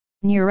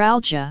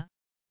Neuralgia,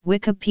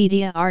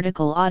 Wikipedia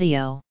article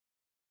audio.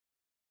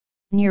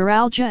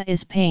 Neuralgia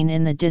is pain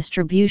in the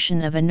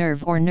distribution of a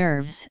nerve or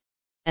nerves,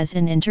 as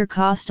in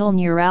intercostal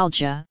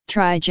neuralgia,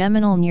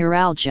 trigeminal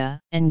neuralgia,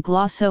 and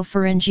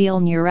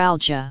glossopharyngeal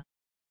neuralgia.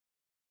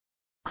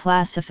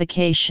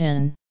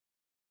 Classification: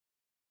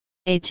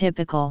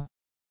 atypical,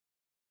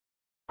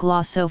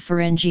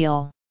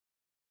 glossopharyngeal,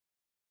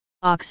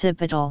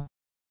 occipital.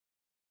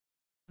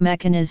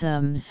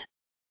 Mechanisms: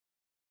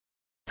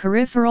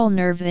 peripheral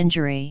nerve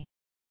injury,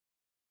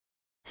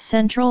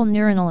 central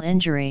neuronal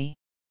injury.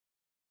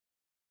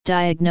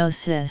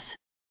 Diagnosis: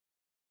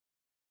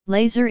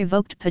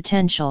 laser-evoked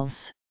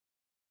potentials,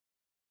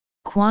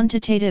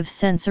 quantitative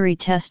sensory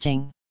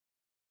testing,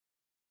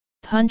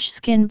 punch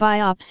skin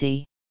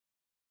biopsy.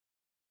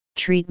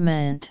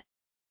 Treatment: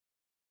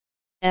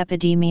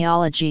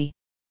 epidemiology,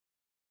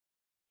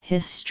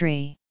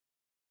 history,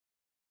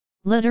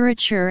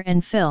 literature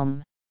and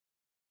film.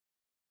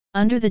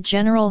 Under the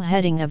general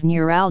heading of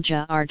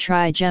neuralgia are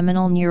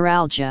trigeminal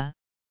neuralgia,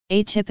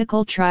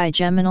 atypical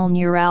trigeminal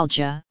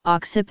neuralgia,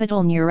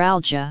 occipital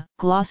neuralgia,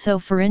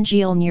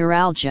 glossopharyngeal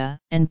neuralgia,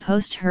 and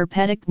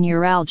postherpetic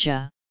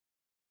neuralgia.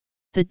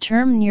 The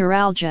term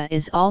neuralgia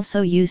is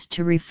also used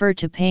to refer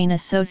to pain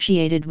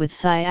associated with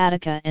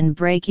sciatica and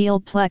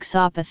brachial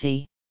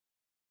plexopathy.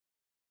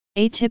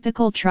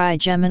 Atypical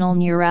trigeminal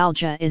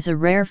neuralgia is a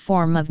rare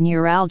form of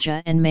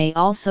neuralgia and may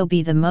also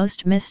be the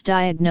most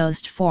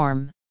misdiagnosed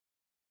form.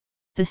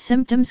 The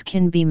symptoms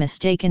can be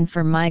mistaken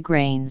for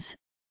migraines,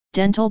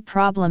 dental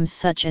problems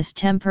such as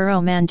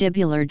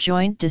temporomandibular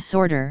joint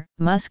disorder,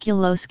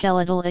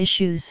 musculoskeletal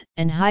issues,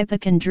 and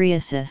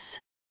hypochondriasis.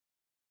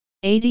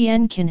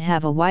 ADN can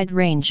have a wide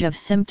range of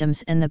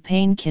symptoms and the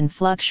pain can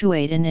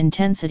fluctuate in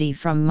intensity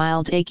from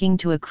mild aching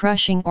to a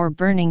crushing or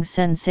burning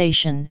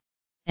sensation,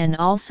 and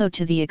also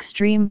to the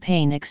extreme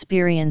pain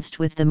experienced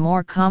with the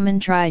more common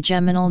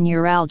trigeminal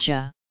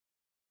neuralgia.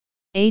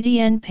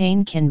 ADN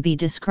pain can be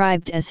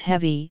described as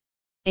heavy,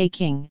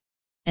 aching,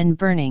 and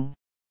burning.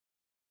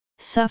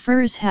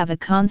 Sufferers have a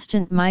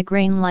constant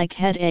migraine-like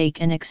headache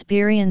and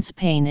experience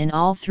pain in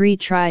all three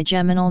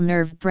trigeminal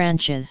nerve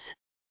branches.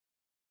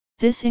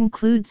 This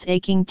includes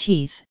aching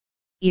teeth,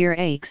 ear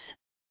aches,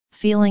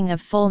 feeling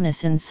of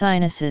fullness in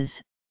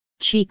sinuses,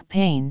 cheek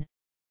pain,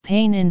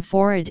 pain in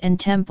forehead and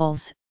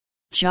temples,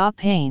 jaw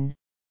pain,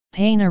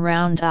 pain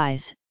around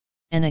eyes,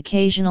 and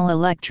occasional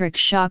electric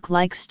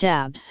shock-like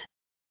stabs.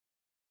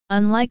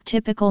 Unlike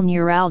typical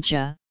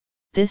neuralgia,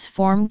 this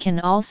form can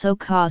also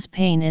cause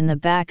pain in the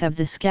back of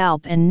the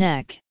scalp and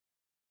neck.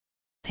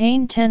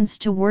 Pain tends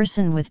to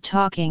worsen with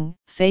talking,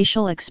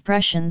 facial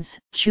expressions,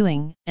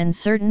 chewing, and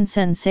certain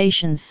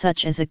sensations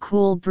such as a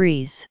cool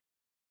breeze.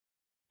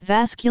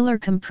 Vascular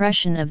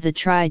compression of the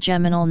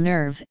trigeminal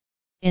nerve,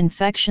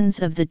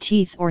 infections of the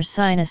teeth or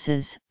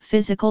sinuses,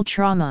 physical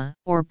trauma,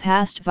 or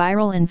past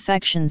viral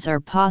infections are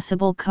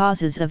possible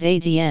causes of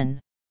ADN.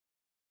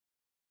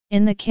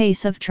 In the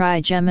case of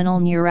trigeminal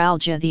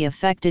neuralgia, the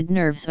affected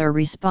nerves are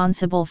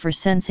responsible for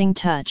sensing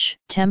touch,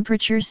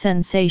 temperature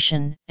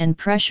sensation, and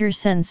pressure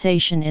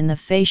sensation in the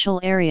facial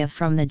area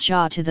from the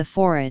jaw to the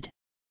forehead.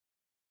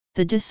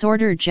 The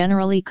disorder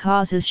generally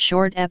causes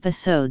short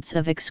episodes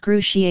of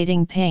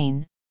excruciating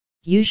pain,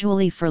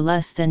 usually for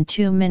less than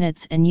 2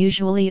 minutes and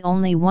usually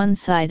only one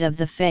side of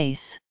the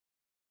face.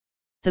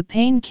 The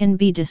pain can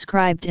be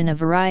described in a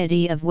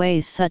variety of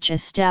ways such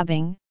as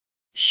stabbing,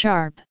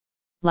 sharp,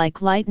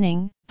 like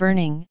lightning,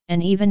 burning,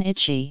 and even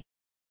itchy.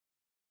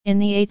 In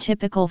the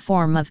atypical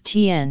form of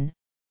TN,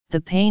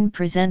 the pain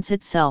presents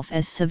itself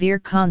as severe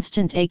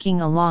constant aching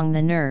along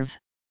the nerve.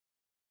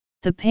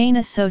 The pain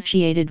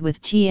associated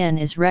with TN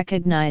is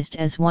recognized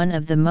as one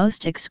of the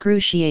most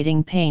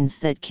excruciating pains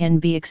that can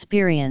be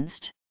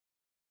experienced.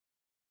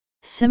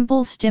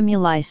 Simple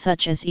stimuli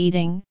such as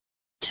eating,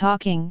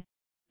 talking,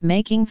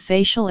 making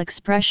facial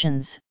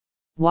expressions,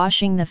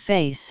 washing the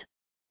face,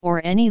 or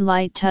any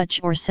light touch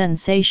or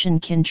sensation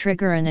can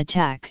trigger an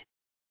attack.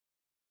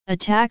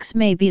 Attacks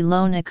may be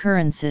lone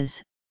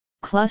occurrences,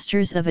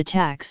 clusters of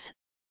attacks,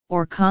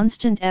 or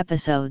constant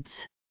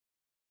episodes.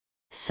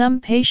 Some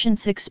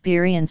patients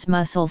experience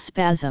muscle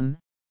spasm,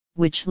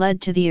 which led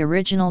to the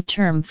original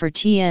term for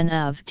TN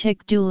of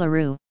tic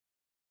douloureux.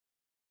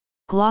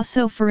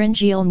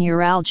 Glossopharyngeal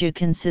neuralgia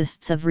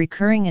consists of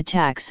recurring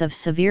attacks of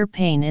severe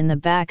pain in the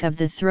back of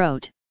the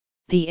throat,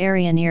 the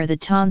area near the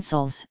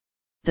tonsils,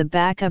 the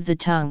back of the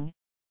tongue,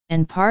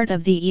 and part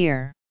of the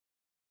ear.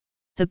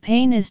 The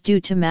pain is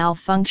due to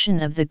malfunction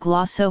of the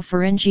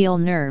glossopharyngeal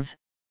nerve,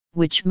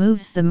 which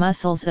moves the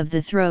muscles of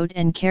the throat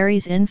and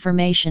carries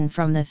information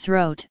from the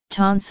throat,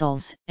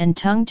 tonsils, and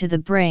tongue to the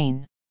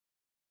brain.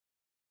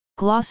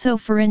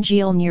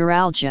 Glossopharyngeal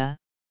neuralgia,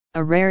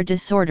 a rare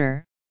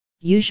disorder,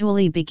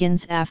 usually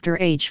begins after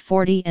age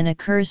 40 and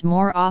occurs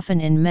more often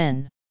in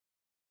men.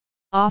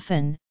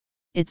 Often,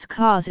 its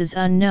cause is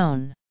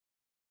unknown.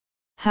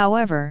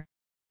 However,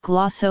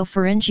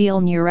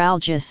 glossopharyngeal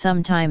neuralgia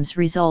sometimes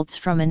results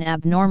from an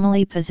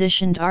abnormally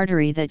positioned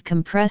artery that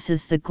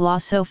compresses the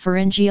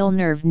glossopharyngeal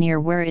nerve near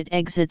where it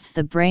exits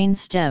the brain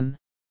stem.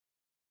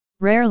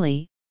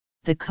 Rarely,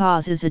 the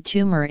cause is a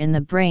tumor in the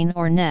brain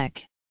or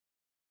neck.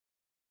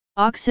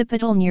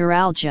 Occipital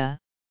neuralgia,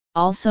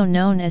 also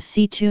known as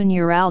C2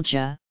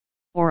 neuralgia,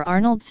 or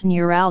Arnold's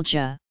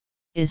neuralgia,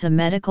 is a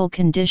medical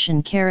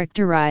condition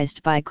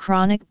characterized by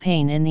chronic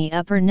pain in the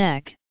upper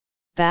neck,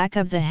 back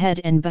of the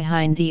head and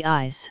behind the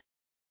eyes.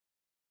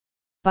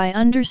 By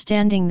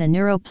understanding the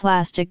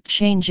neuroplastic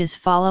changes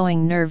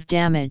following nerve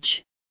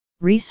damage,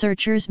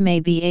 researchers may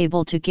be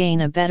able to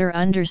gain a better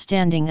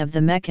understanding of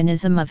the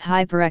mechanism of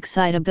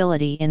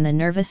hyperexcitability in the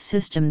nervous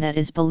system that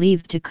is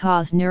believed to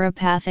cause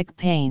neuropathic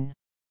pain.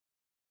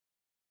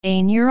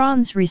 A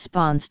neuron's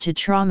response to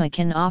trauma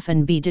can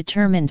often be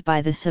determined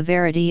by the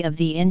severity of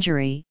the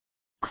injury,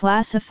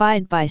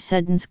 classified by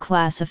Seddon's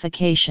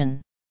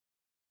classification.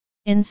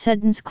 In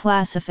Seddon's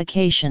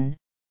classification,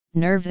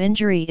 nerve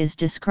injury is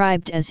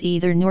described as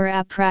either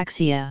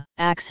neurapraxia,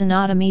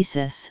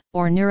 axonotomesis,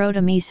 or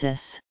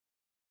neurotomesis.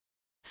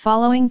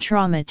 Following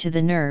trauma to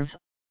the nerve,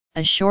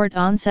 a short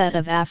onset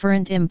of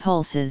afferent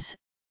impulses,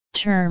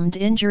 termed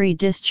injury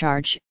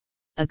discharge,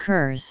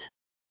 occurs.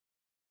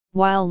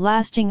 While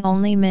lasting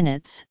only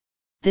minutes,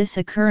 this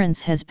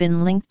occurrence has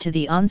been linked to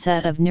the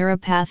onset of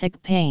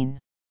neuropathic pain.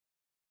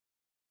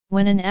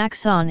 When an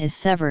axon is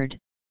severed,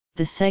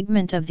 the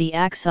segment of the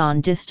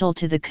axon distal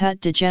to the cut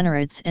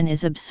degenerates and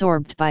is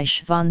absorbed by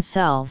Schwann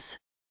cells.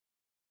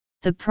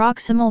 The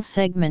proximal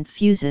segment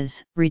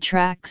fuses,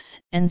 retracts,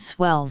 and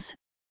swells,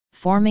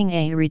 forming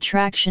a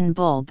retraction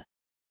bulb.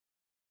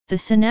 The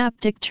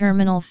synaptic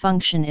terminal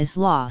function is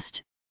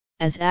lost,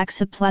 as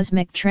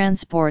axoplasmic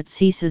transport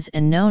ceases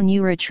and no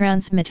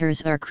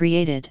neurotransmitters are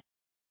created.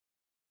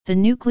 The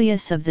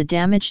nucleus of the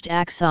damaged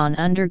axon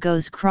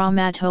undergoes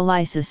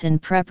chromatolysis in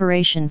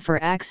preparation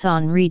for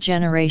axon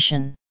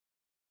regeneration.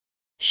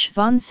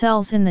 Schwann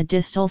cells in the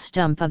distal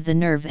stump of the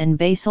nerve and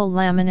basal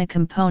lamina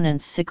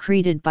components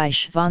secreted by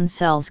Schwann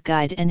cells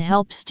guide and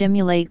help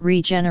stimulate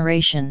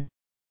regeneration.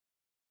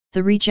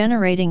 The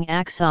regenerating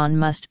axon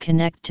must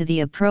connect to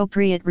the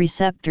appropriate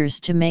receptors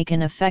to make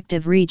an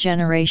effective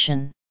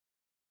regeneration.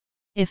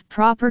 If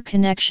proper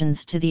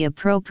connections to the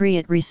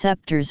appropriate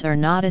receptors are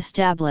not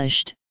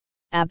established,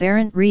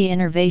 aberrant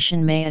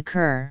reinnervation may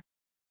occur.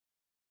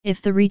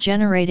 If the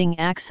regenerating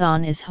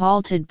axon is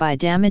halted by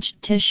damaged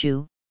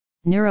tissue,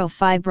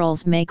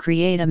 neurofibrils may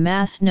create a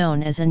mass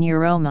known as a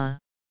neuroma.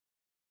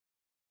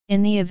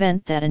 In the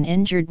event that an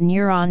injured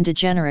neuron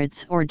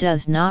degenerates or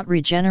does not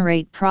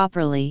regenerate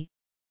properly,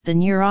 the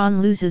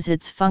neuron loses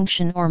its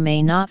function or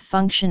may not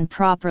function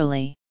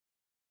properly.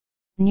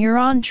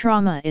 Neuron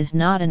trauma is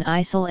not an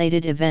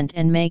isolated event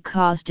and may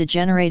cause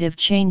degenerative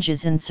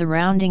changes in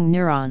surrounding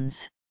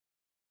neurons.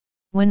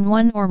 When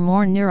one or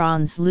more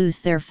neurons lose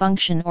their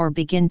function or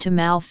begin to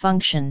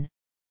malfunction,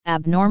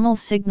 abnormal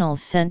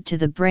signals sent to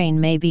the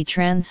brain may be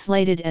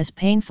translated as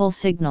painful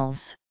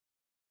signals.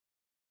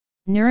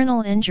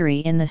 Neuronal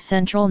injury in the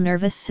central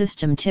nervous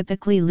system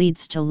typically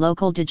leads to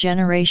local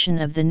degeneration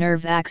of the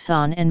nerve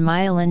axon and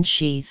myelin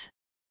sheath.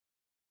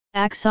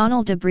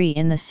 Axonal debris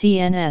in the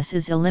CNS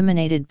is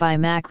eliminated by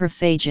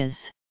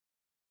macrophages.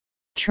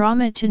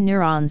 Trauma to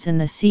neurons in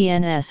the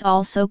CNS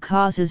also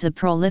causes a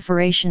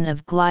proliferation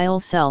of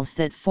glial cells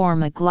that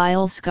form a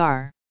glial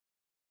scar.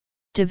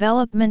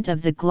 Development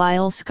of the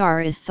glial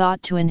scar is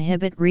thought to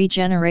inhibit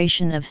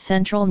regeneration of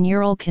central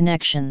neural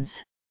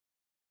connections.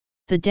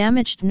 The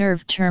damaged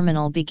nerve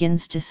terminal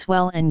begins to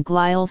swell and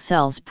glial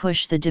cells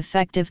push the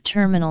defective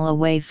terminal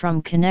away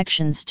from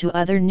connections to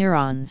other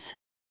neurons.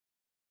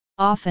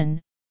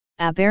 Often,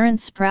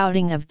 aberrant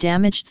sprouting of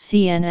damaged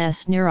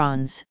CNS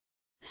neurons,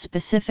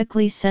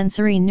 specifically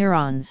sensory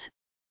neurons,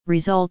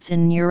 results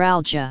in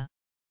neuralgia.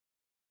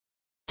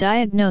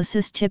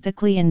 Diagnosis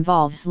typically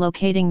involves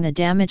locating the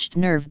damaged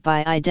nerve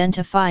by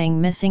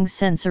identifying missing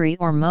sensory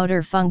or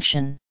motor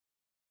function.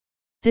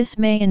 This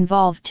may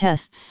involve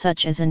tests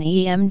such as an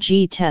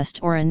EMG test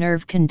or a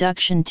nerve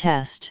conduction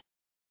test.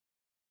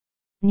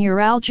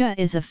 Neuralgia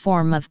is a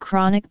form of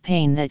chronic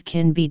pain that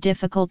can be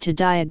difficult to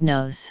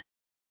diagnose.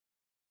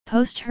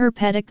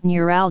 Postherpetic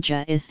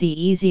neuralgia is the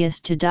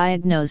easiest to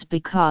diagnose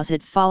because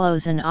it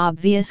follows an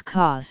obvious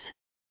cause.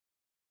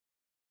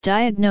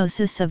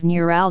 Diagnosis of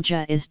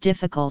neuralgia is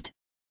difficult,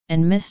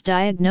 and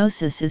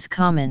misdiagnosis is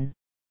common.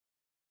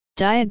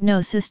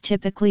 Diagnosis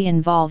typically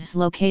involves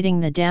locating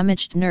the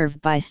damaged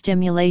nerve by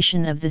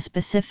stimulation of the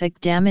specific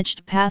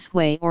damaged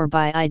pathway or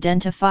by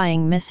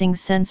identifying missing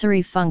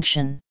sensory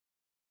function.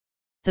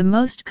 The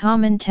most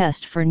common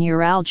test for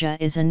neuralgia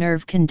is a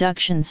nerve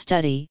conduction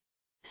study,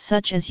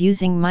 such as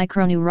using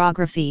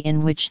microneurography,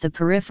 in which the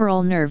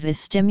peripheral nerve is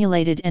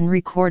stimulated and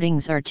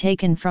recordings are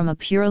taken from a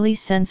purely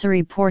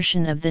sensory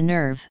portion of the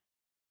nerve.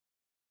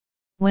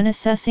 When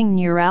assessing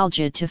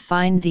neuralgia to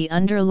find the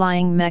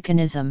underlying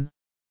mechanism,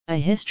 a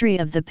history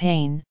of the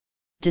pain,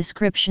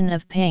 description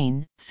of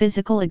pain,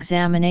 physical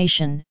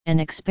examination,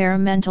 and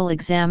experimental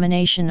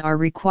examination are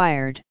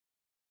required.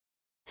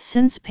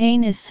 Since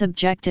pain is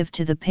subjective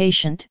to the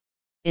patient,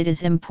 it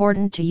is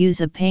important to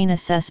use a pain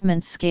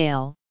assessment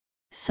scale,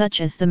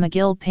 such as the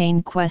McGill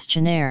Pain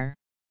Questionnaire.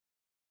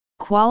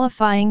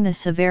 Qualifying the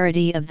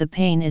severity of the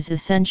pain is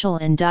essential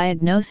in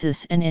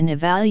diagnosis and in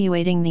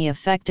evaluating the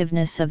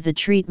effectiveness of the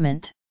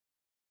treatment.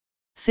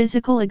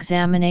 Physical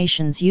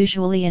examinations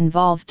usually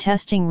involve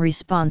testing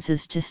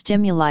responses to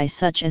stimuli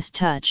such as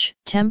touch,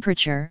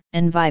 temperature,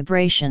 and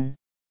vibration.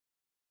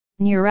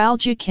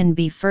 Neuralgia can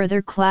be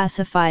further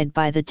classified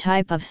by the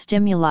type of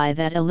stimuli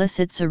that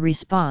elicits a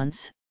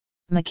response: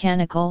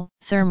 mechanical,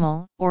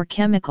 thermal, or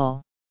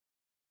chemical.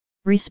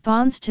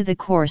 Response to the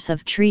course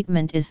of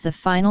treatment is the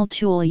final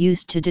tool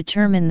used to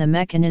determine the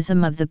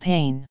mechanism of the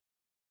pain.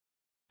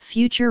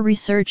 Future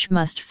research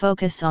must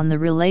focus on the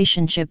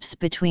relationships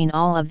between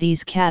all of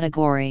these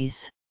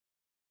categories.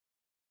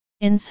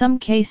 In some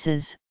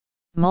cases,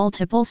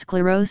 multiple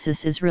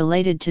sclerosis is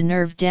related to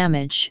nerve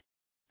damage,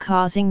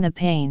 causing the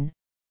pain,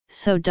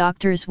 so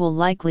doctors will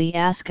likely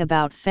ask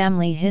about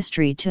family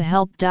history to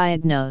help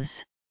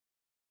diagnose.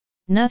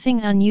 Nothing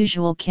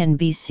unusual can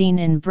be seen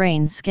in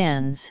brain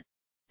scans,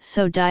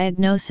 so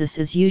diagnosis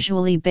is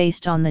usually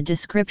based on the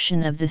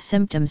description of the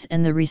symptoms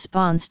and the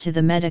response to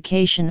the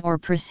medication or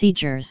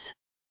procedures.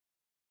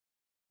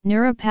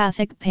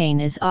 Neuropathic pain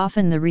is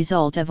often the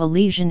result of a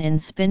lesion in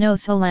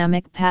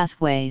spinothalamic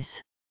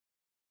pathways.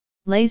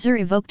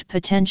 Laser-evoked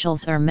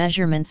potentials are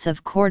measurements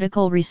of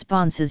cortical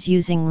responses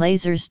using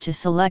lasers to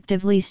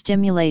selectively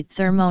stimulate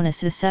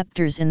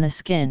thermonociceptors in the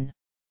skin.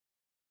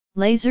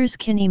 Lasers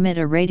can emit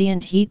a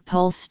radiant heat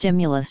pulse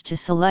stimulus to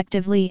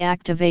selectively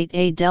activate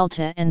A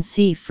delta and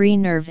C free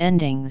nerve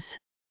endings.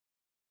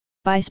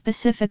 By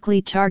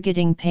specifically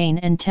targeting pain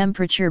and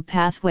temperature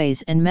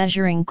pathways and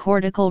measuring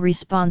cortical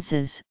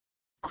responses,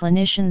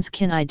 clinicians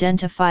can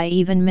identify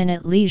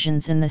even-minute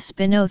lesions in the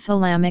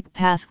spinothalamic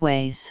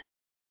pathways.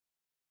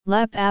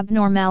 LEP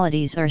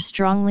abnormalities are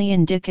strongly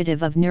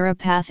indicative of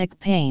neuropathic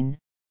pain,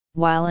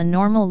 while a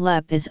normal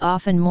LEP is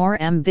often more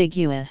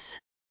ambiguous.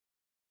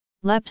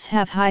 LEPs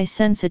have high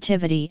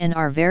sensitivity and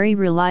are very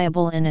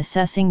reliable in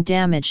assessing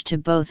damage to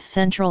both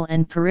central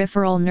and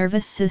peripheral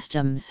nervous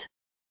systems.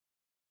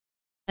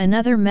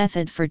 Another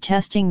method for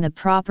testing the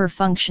proper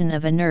function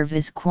of a nerve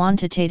is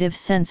quantitative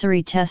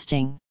sensory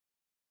testing.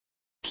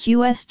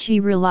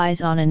 QST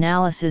relies on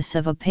analysis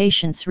of a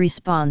patient's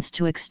response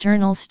to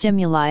external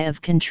stimuli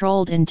of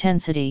controlled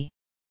intensity.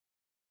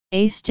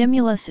 A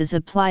stimulus is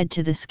applied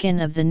to the skin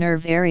of the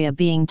nerve area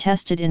being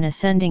tested in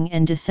ascending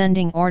and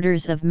descending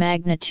orders of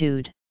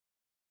magnitude.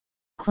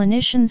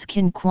 Clinicians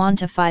can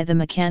quantify the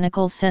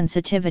mechanical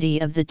sensitivity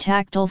of the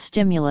tactile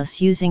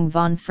stimulus using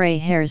von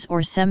Frey-Hairs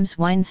or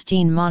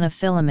Semmes-Weinstein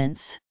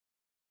monofilaments.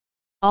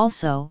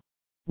 Also,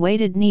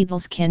 weighted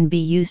needles can be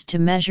used to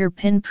measure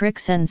pinprick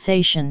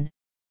sensation,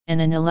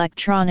 and an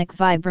electronic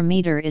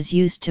vibrometer is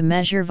used to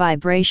measure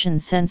vibration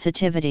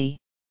sensitivity.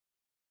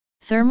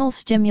 Thermal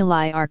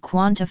stimuli are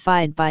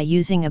quantified by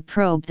using a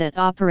probe that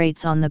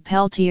operates on the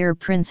Peltier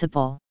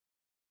principle.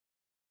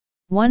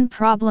 One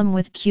problem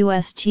with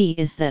QST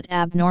is that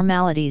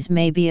abnormalities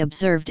may be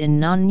observed in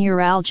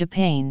non-neuralgia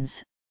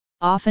pains,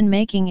 often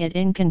making it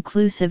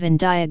inconclusive in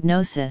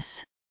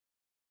diagnosis.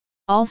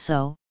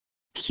 Also,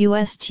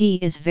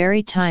 QST is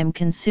very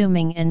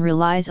time-consuming and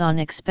relies on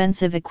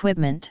expensive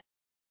equipment.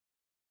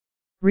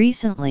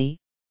 Recently,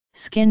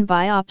 skin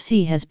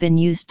biopsy has been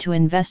used to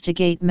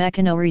investigate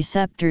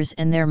mechanoreceptors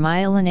and their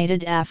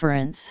myelinated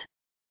afferents.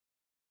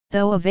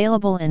 Though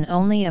available in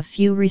only a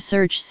few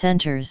research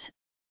centers,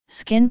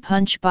 skin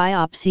punch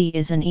biopsy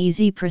is an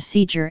easy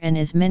procedure and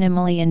is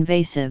minimally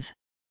invasive.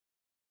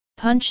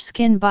 Punch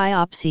skin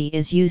biopsy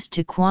is used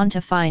to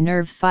quantify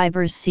nerve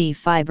fibers C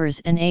fibers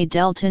and A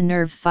delta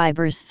nerve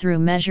fibers through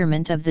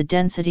measurement of the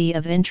density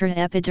of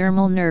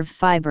intraepidermal nerve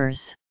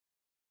fibers.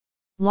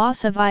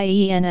 Loss of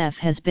IENF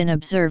has been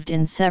observed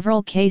in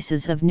several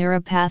cases of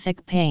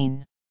neuropathic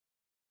pain.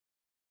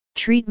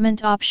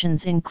 Treatment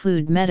options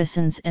include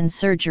medicines and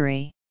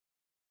surgery.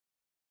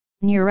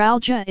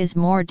 Neuralgia is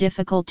more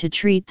difficult to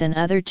treat than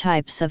other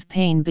types of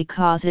pain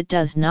because it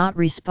does not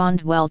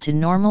respond well to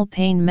normal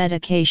pain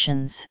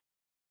medications.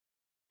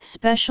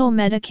 Special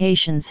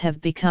medications have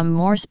become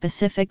more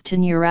specific to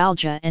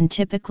neuralgia and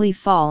typically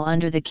fall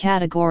under the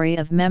category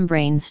of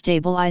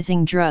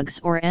membrane-stabilizing drugs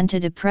or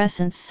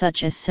antidepressants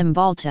such as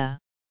Cymbalta.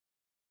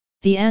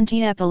 The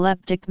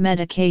anti-epileptic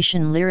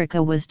medication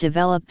Lyrica was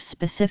developed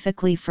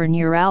specifically for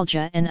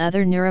neuralgia and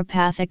other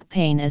neuropathic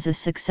pain as a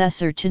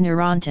successor to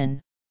Neurontin.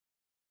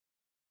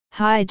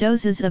 High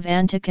doses of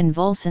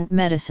anticonvulsant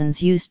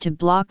medicines used to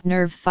block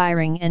nerve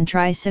firing and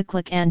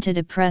tricyclic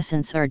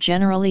antidepressants are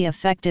generally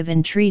effective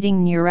in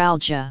treating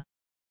neuralgia.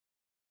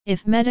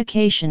 If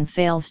medication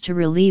fails to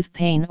relieve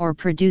pain or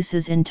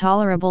produces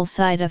intolerable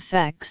side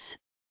effects,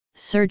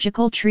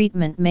 surgical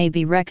treatment may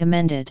be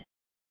recommended.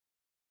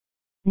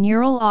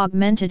 Neural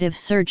augmentative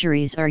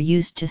surgeries are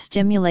used to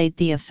stimulate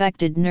the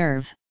affected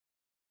nerve.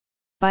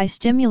 By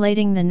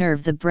stimulating the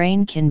nerve, the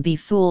brain can be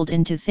fooled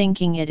into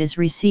thinking it is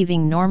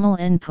receiving normal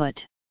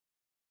input.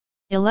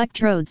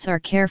 Electrodes are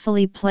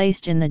carefully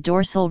placed in the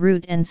dorsal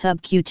root and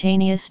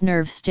subcutaneous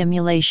nerve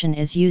stimulation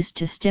is used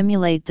to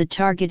stimulate the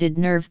targeted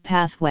nerve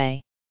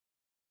pathway.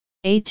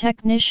 A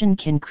technician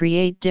can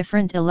create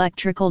different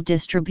electrical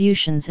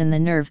distributions in the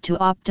nerve to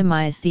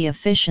optimize the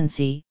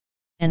efficiency,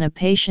 and a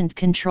patient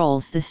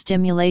controls the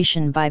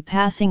stimulation by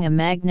passing a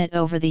magnet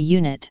over the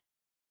unit.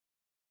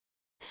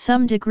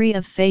 Some degree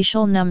of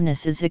facial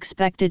numbness is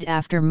expected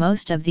after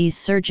most of these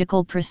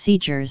surgical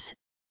procedures,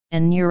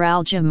 and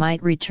neuralgia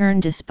might return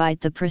despite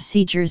the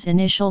procedure's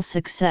initial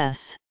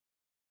success.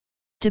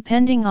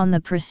 Depending on the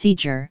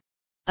procedure,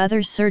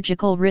 other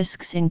surgical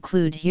risks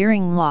include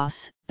hearing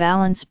loss,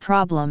 balance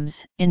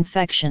problems,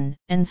 infection,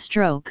 and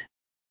stroke.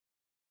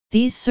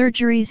 These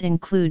surgeries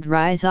include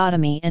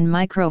rhizotomy and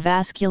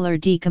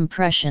microvascular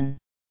decompression.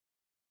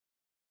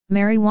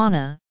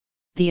 Marijuana.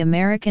 The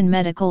American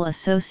Medical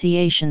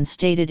Association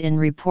stated in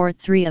Report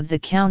 3 of the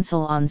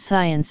Council on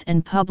Science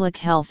and Public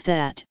Health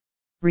that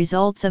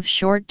results of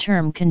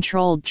short-term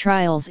controlled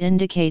trials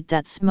indicate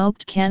that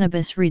smoked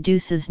cannabis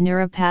reduces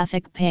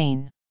neuropathic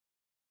pain.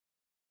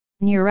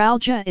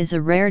 Neuralgia is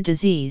a rare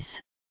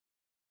disease.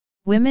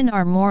 Women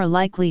are more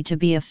likely to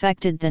be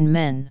affected than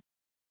men.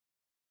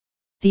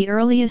 The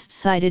earliest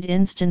cited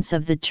instance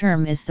of the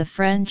term is the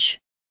French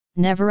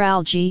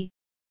neuralgie,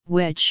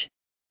 which,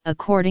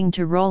 according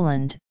to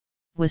Roland,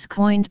 was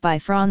coined by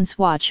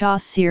François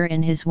Chaucer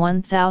in his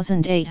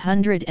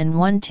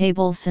 1801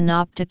 Table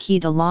synoptique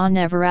de la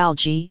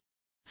neuralgie,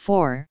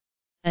 for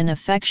an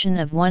affection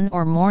of one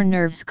or more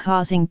nerves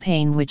causing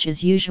pain which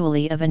is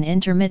usually of an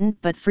intermittent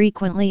but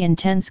frequently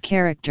intense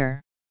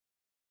character.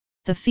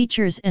 The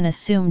features and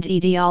assumed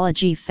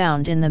etiology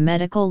found in the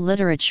medical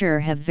literature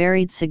have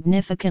varied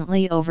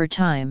significantly over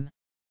time.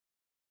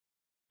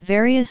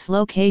 Various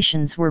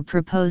locations were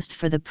proposed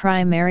for the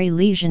primary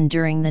lesion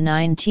during the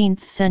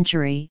 19th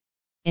century,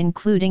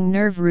 including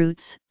nerve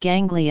roots,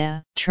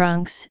 ganglia,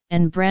 trunks,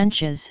 and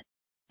branches,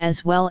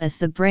 as well as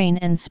the brain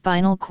and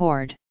spinal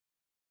cord.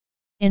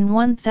 In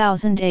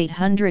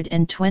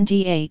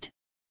 1828,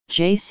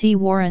 J. C.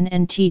 Warren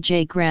and T.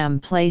 J. Graham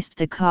placed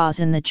the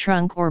cause in the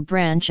trunk or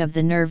branch of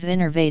the nerve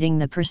innervating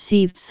the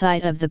perceived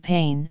site of the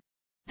pain,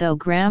 though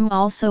Graham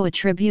also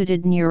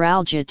attributed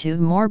neuralgia to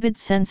morbid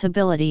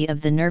sensibility of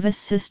the nervous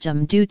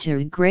system due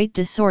to great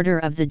disorder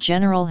of the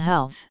general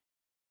health.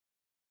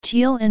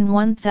 Thiel in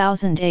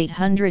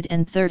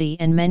 1830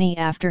 and many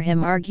after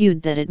him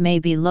argued that it may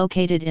be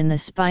located in the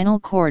spinal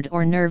cord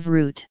or nerve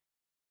root.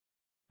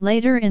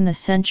 Later in the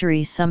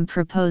century some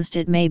proposed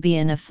it may be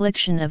an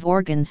affliction of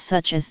organs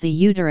such as the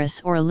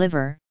uterus or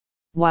liver,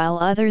 while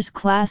others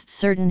classed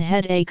certain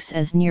headaches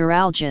as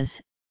neuralgias,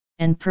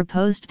 and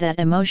proposed that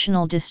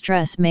emotional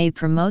distress may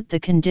promote the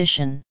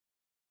condition.